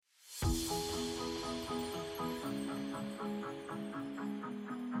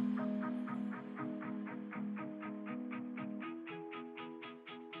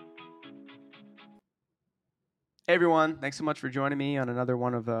Hey everyone, thanks so much for joining me on another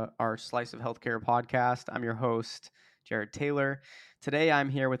one of our Slice of Healthcare podcast. I'm your host, Jared Taylor. Today I'm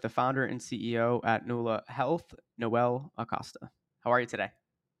here with the founder and CEO at NULA Health, Noel Acosta. How are you today?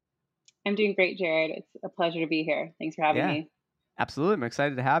 I'm doing great, Jared. It's a pleasure to be here. Thanks for having Yeah, me. absolutely. I'm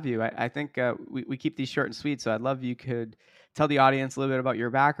excited to have you. I think we keep these short and sweet, so I'd love if you could tell the audience a little bit about your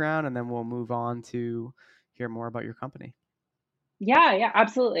background, and then we'll move on to hear more about your company. Yeah,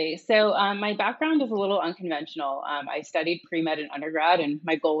 absolutely. So, my background is a little unconventional. I studied pre-med in undergrad, and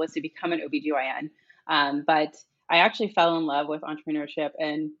my goal was to become an OBGYN. But I actually fell in love with entrepreneurship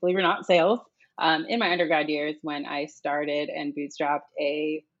and, believe it or not, sales in my undergrad years when I started and bootstrapped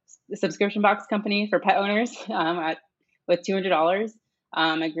a subscription box company for pet owners with $200.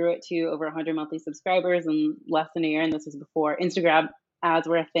 I grew it to over 100 monthly subscribers in less than a year, and this was before Instagram ads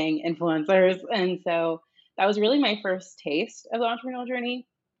were a thing, influencers, and so that was really my first taste of the entrepreneurial journey.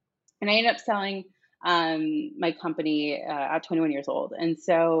 And I ended up selling my company at 21 years old. And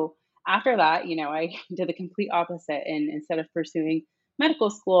so after that, I did the complete opposite. And instead of pursuing medical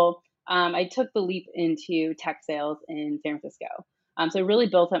school, I took the leap into tech sales in San Francisco. So I really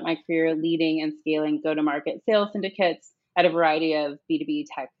built up my career leading and scaling go to market sales syndicates at a variety of B2B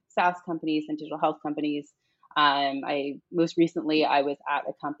tech SaaS companies and digital health companies. I most recently I was at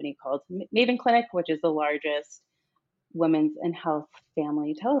a company called Maven Clinic, which is the largest women's and health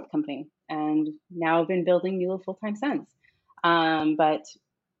family telehealth company, and now I've been building Nula full time since. But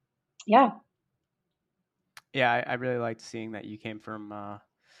yeah, Yeah, I really liked seeing that you came from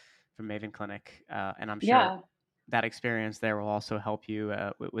Maven Clinic, and I'm sure yeah, that experience there will also help you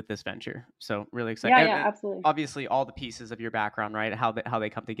with this venture. So really excited, yeah, and absolutely. obviously all the pieces of your background, right? How they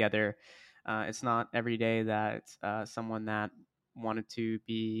come together. It's not every day that someone that wanted to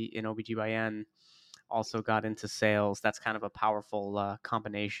be an OBGYN also got into sales. That's kind of a powerful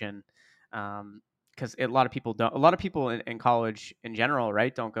combination. Because a lot of people don't. A lot of people in college in general,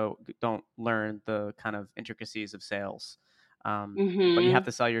 right? Don't learn the kind of intricacies of sales. But you have Hmm.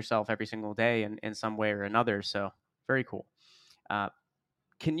 to sell yourself every single day in some way or another. So very cool. Uh,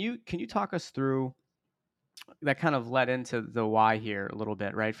 can you talk us through that? Kind of led into the why here a little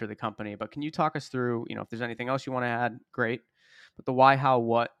bit, right, for the company. But can you talk us through, if there's anything else you want to add, great. But the why, how,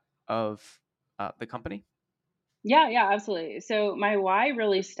 what of the company? Yeah, absolutely. So my why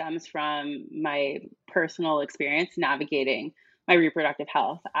really stems from my personal experience navigating my reproductive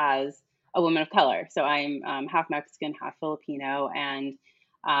health as a woman of color. So I'm half Mexican, half Filipino, and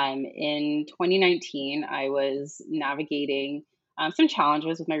in 2019 I was navigating some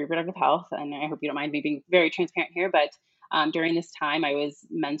challenges with my reproductive health, and I hope you don't mind me being very transparent here. But during this time, I was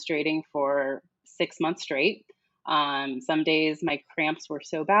menstruating for 6 months straight. Some days my cramps were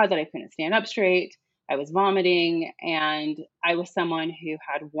so bad that I couldn't stand up straight. I was vomiting, and I was someone who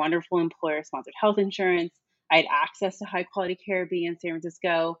had wonderful employer sponsored health insurance. I had access to high quality care being in San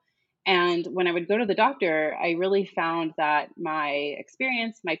Francisco. And when I would go to the doctor, I really found that my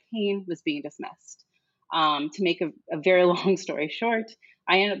experience, my pain was being dismissed. To make a very long story short,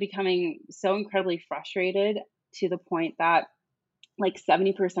 I ended up becoming so incredibly frustrated to the point that like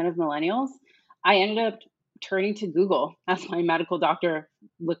 70% of millennials, I ended up turning to Google as my medical doctor,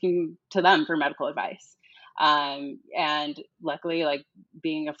 looking to them for medical advice. And luckily, like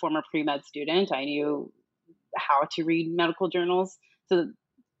being a former pre med student, I knew how to read medical journals, so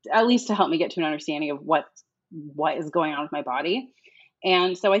at least to help me get to an understanding of what is going on with my body.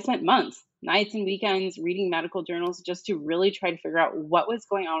 And so I spent months, nights and weekends reading medical journals just to really try to figure out what was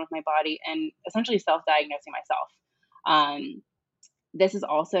going on with my body and essentially self-diagnosing myself. Um, this is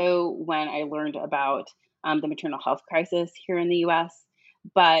also when I learned about the maternal health crisis here in the US.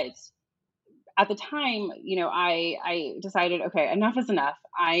 But at the time, I decided, okay, enough is enough.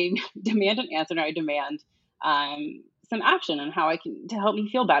 I demand an answer, and I demand some action on how I can to help me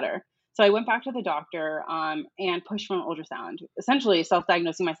feel better. So I went back to the doctor and pushed for an ultrasound, essentially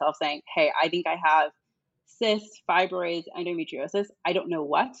self-diagnosing myself, saying, "Hey, I think I have cysts, fibroids, endometriosis. I don't know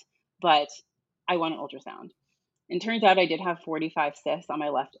what, but I want an ultrasound." And turns out I did have 45 cysts on my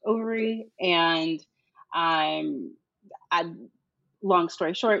left ovary, and I'm I long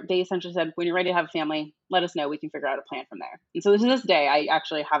story short, they essentially said, when you're ready to have a family, let us know. We can figure out a plan from there. And so to this day, I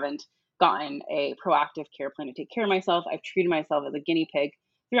actually haven't gotten a proactive care plan to take care of myself. I've treated myself as a guinea pig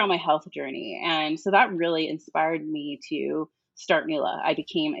throughout my health journey. And so that really inspired me to start Nula. I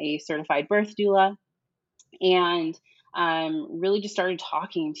became a certified birth doula and really just started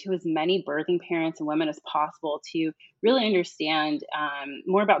talking to as many birthing parents and women as possible to really understand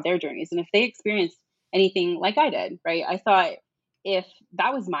more about their journeys and if they experienced anything like I did, right? I thought if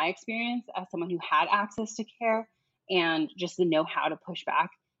that was my experience as someone who had access to care and just the know how to push back,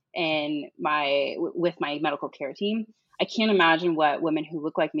 with my medical care team. I can't imagine what women who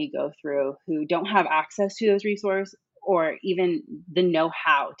look like me go through who don't have access to those resources or even the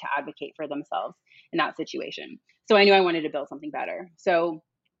know-how to advocate for themselves in that situation. So I knew I wanted to build something better. So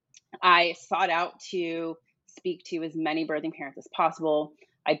I sought out to speak to as many birthing parents as possible.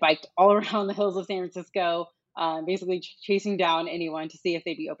 I biked all around the hills of San Francisco, basically chasing down anyone to see if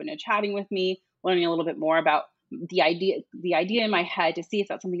they'd be open to chatting with me, learning a little bit more about the idea in my head to see if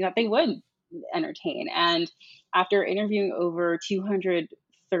that's something that they would entertain. And after interviewing over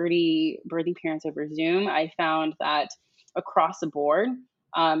 230 birthing parents over Zoom, I found that across the board,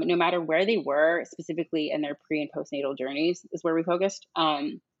 no matter where they were, specifically in their pre and postnatal journeys, is where we focused.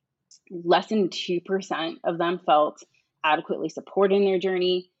 Less than 2% of them felt adequately supported in their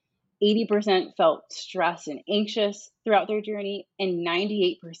journey. 80% felt stressed and anxious throughout their journey. And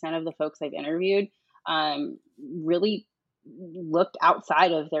 98% of the folks I've interviewed really looked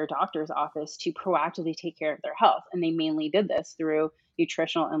outside of their doctor's office to proactively take care of their health. And they mainly did this through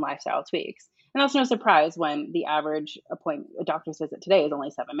nutritional and lifestyle tweaks. And that's no surprise when the average a doctor's visit today is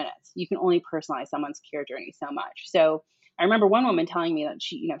only 7 minutes. You can only personalize someone's care journey so much. So I remember one woman telling me that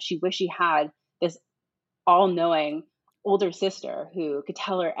she wished she had this all-knowing older sister who could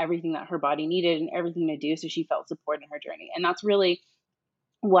tell her everything that her body needed and everything to do so she felt support in her journey. And that's really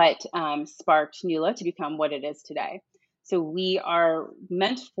what sparked Nula to become what it is today. So we are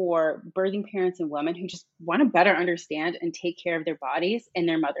meant for birthing parents and women who just want to better understand and take care of their bodies and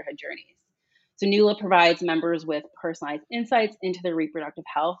their motherhood journeys. So Nula provides members with personalized insights into their reproductive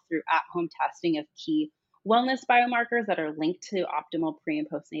health through at-home testing of key wellness biomarkers that are linked to optimal pre and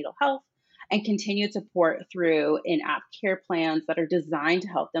postnatal health, and continued support through in-app care plans that are designed to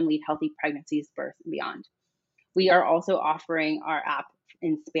help them lead healthy pregnancies, births, and beyond. We are also offering our app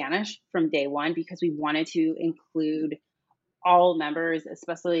in Spanish from day one because we wanted to include all members,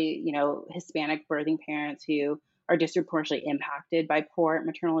 especially, Hispanic birthing parents who are disproportionately impacted by poor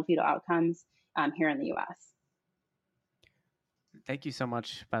maternal and fetal outcomes here in the US. Thank you so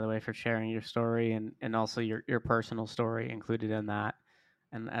much, by the way, for sharing your story and also your personal story included in that.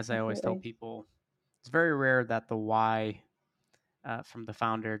 And as I always tell Absolutely. people, it's very rare that the why from the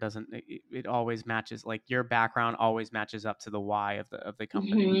founder doesn't it always matches, like your background always matches up to the why of the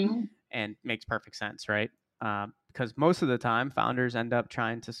company Hmm. and makes perfect sense, right? Because most of the time founders end up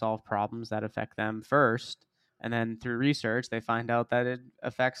trying to solve problems that affect them first, and then through research they find out that it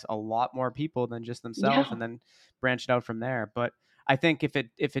affects a lot more people than just themselves, Yeah. and then branch it out from there. But I think if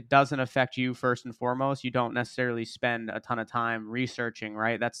it doesn't affect you first and foremost, you don't necessarily spend a ton of time researching,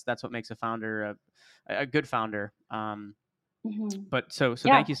 right? That's what makes a founder a good founder. Hmm. But Yeah.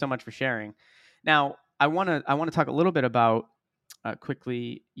 thank you so much for sharing. Now, I want to talk a little bit about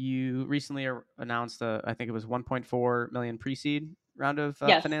quickly. You recently announced I think it was 1.4 million pre-seed round of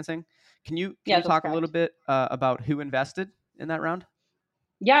Yes. financing. Can you Yes, that's talk a little correct. bit about who invested in that round?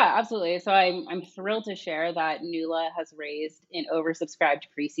 Yeah, absolutely. So I'm thrilled to share that Nula has raised an oversubscribed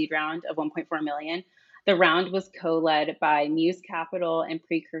pre-seed round of 1.4 million. The round was co-led by Muse Capital and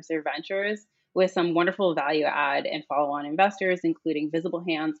Precursor Ventures with some wonderful value add and follow-on investors, including Visible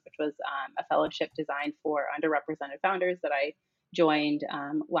Hands, which was a fellowship designed for underrepresented founders that I joined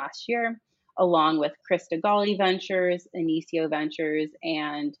last year, along with Krista Golly Ventures, Inicio Ventures,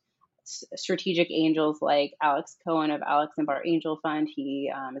 and strategic angels like Alex Cohen of Alex and Bar Angel Fund.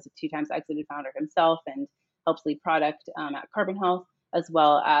 He is a 2 times exited founder himself and helps lead product at Carbon Health, as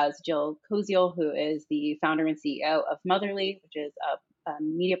well as Jill Koziel, who is the founder and CEO of Motherly, which is a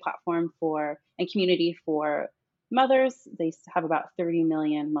media platform for and community for mothers. They have about 30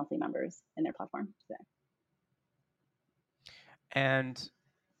 million monthly members in their platform today. And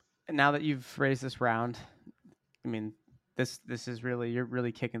now that you've raised this round, I mean, this is really, you're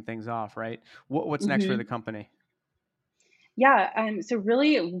really kicking things off, right? What's next for the Mm-hmm. company? Yeah, so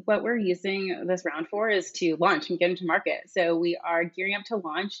really what we're using this round for is to launch and get into market. So we are gearing up to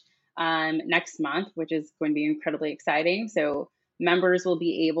launch next month, which is going to be incredibly exciting. So members will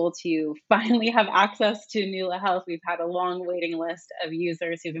be able to finally have access to Nula Health. We've had a long waiting list of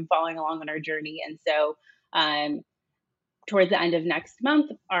users who've been following along on our journey. And so um, towards the end of next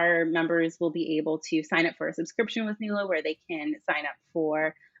month, our members will be able to sign up for a subscription with Nula where they can sign up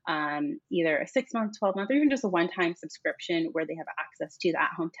for either a 6 month, 12 month, or even just a one time subscription where they have access to the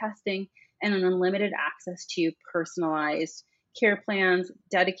at home testing and an unlimited access to personalized care plans,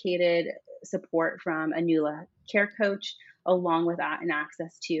 dedicated support from a Nula care coach, along with that, and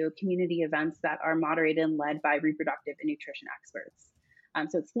access to community events that are moderated and led by reproductive and nutrition experts.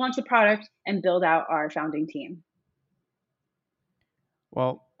 So it's launch the product and build out our founding team.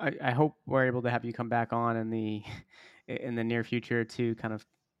 Well, I hope we're able to have you come back on in the in the near future to kind of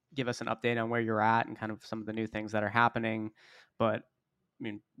give us an update on where you're at and kind of some of the new things that are happening. But I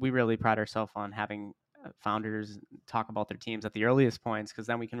mean, we really pride ourselves on having founders talk about their teams at the earliest points, because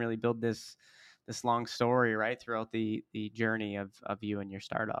then we can really build this long story right throughout the journey of you and your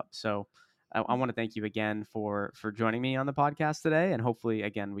startup. So I want to thank you again for joining me on the podcast today, and hopefully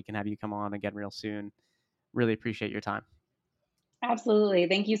again we can have you come on again real soon. Really appreciate your time. Absolutely.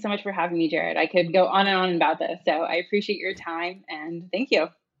 Thank you so much for having me, Jared. I could go on and on about this. So I appreciate your time and thank you.